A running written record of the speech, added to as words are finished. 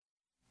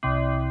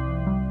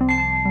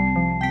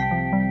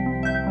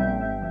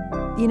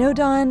You know,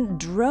 Don,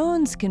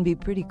 drones can be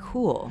pretty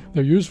cool.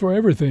 They're used for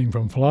everything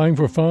from flying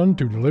for fun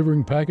to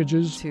delivering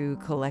packages. To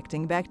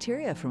collecting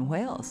bacteria from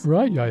whales.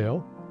 Right,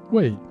 Yael.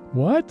 Wait,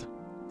 what?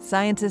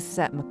 Scientists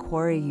at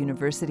Macquarie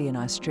University in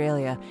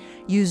Australia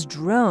use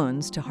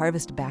drones to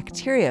harvest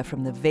bacteria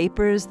from the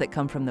vapors that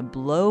come from the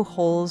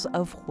blowholes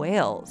of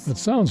whales. That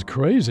sounds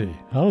crazy.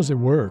 How does it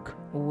work?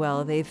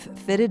 Well, they've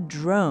fitted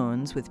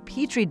drones with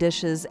petri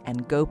dishes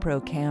and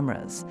GoPro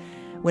cameras.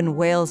 When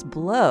whales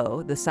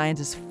blow, the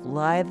scientists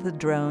fly the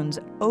drones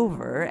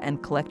over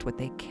and collect what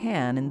they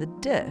can in the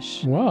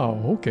dish.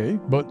 Wow, okay.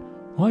 But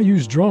why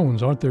use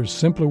drones? Aren't there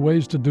simpler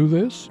ways to do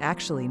this?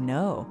 Actually,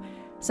 no.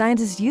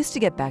 Scientists used to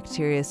get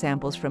bacteria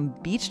samples from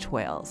beached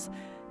whales.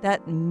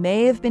 That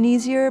may have been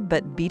easier,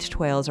 but beached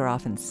whales are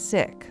often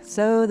sick,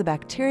 so the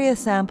bacteria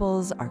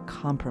samples are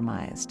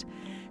compromised.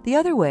 The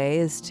other way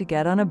is to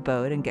get on a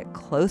boat and get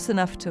close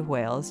enough to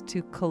whales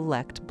to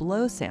collect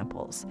blow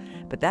samples,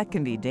 but that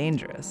can be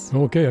dangerous.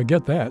 Okay, I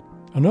get that.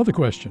 Another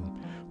question.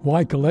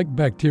 Why collect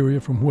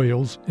bacteria from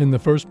whales in the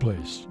first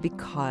place?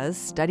 Because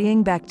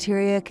studying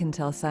bacteria can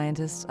tell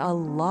scientists a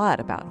lot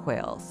about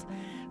whales.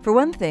 For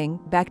one thing,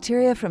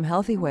 bacteria from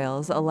healthy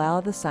whales allow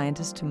the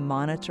scientists to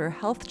monitor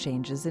health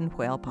changes in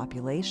whale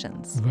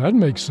populations. That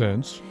makes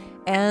sense.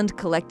 And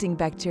collecting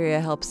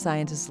bacteria helps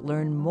scientists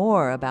learn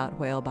more about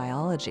whale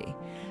biology.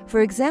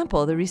 For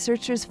example, the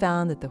researchers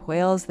found that the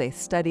whales they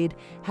studied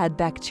had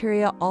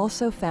bacteria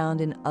also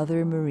found in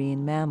other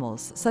marine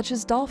mammals, such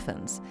as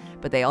dolphins,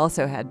 but they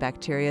also had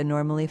bacteria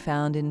normally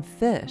found in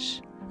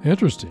fish.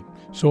 Interesting.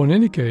 So in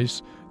any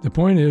case, the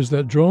point is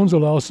that drones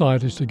allow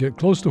scientists to get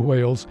close to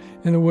whales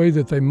in a way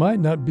that they might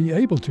not be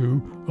able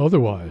to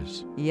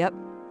otherwise. Yep,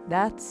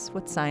 that's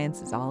what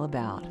science is all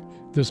about.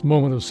 This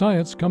moment of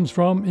science comes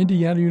from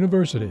Indiana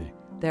University.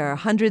 There are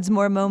hundreds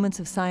more moments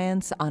of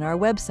science on our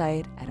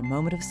website at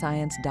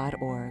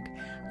amomentofscience.org.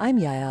 I'm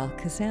Yael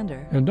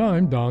Cassander. And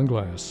I'm Don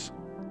Glass.